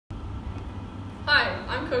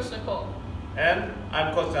Hi, I'm Coach Nicole. And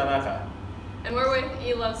I'm Coach Tanaka. And we're with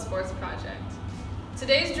eLove Sports Project.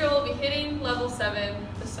 Today's drill will be hitting level 7,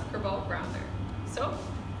 the soccer ball grounder. So,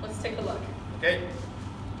 let's take a look. Okay.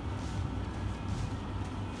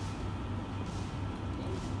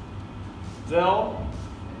 Zero,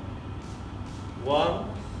 1,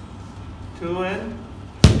 2, and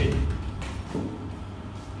 3.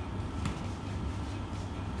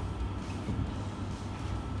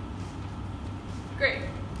 Great.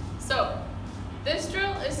 So, this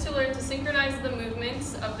drill is to learn to synchronize the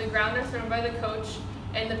movements of the grounder thrown by the coach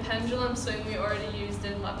and the pendulum swing we already used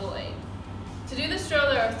in level 8. To do this drill,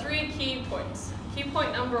 there are 3 key points. Key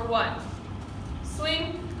point number 1,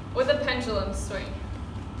 swing with a pendulum swing.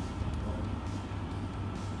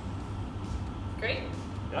 Great.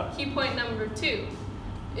 Yep. Key point number 2,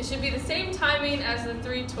 it should be the same timing as the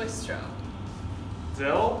 3 twist drill.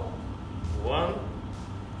 0, 1,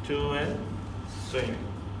 2, and swing.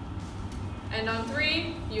 And on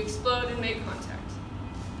 3, you explode and make contact.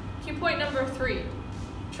 Key point number 3,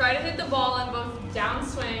 try to hit the ball on both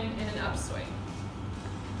downswing and an upswing.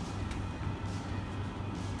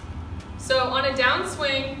 So on a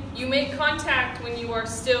downswing, you make contact when you are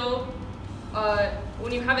still,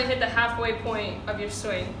 when you haven't hit the halfway point of your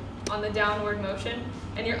swing on the downward motion.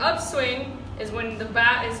 And your upswing is when the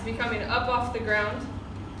bat is becoming up off the ground.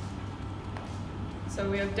 So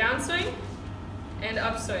we have downswing and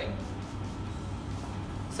upswing.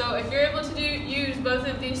 So if you're able to use both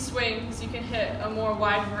of these swings, you can hit a more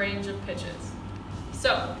wide range of pitches.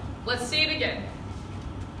 So let's see it again.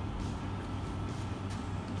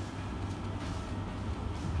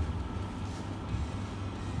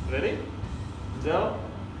 Ready? 0,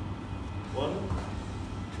 1,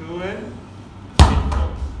 2, and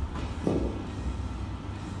 3.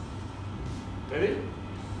 Ready?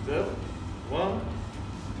 0, 1,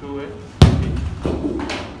 2, and 3.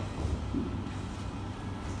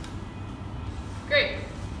 Great.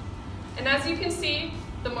 And as you can see,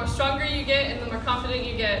 the more stronger you get and the more confident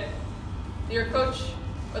you get, your coach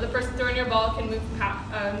or the person throwing your ball can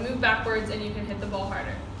move backwards and you can hit the ball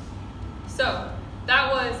harder. So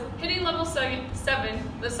that was hitting level 7,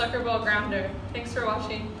 the soccer ball grounder. Thanks for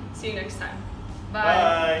watching. See you next time. Bye.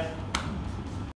 Bye.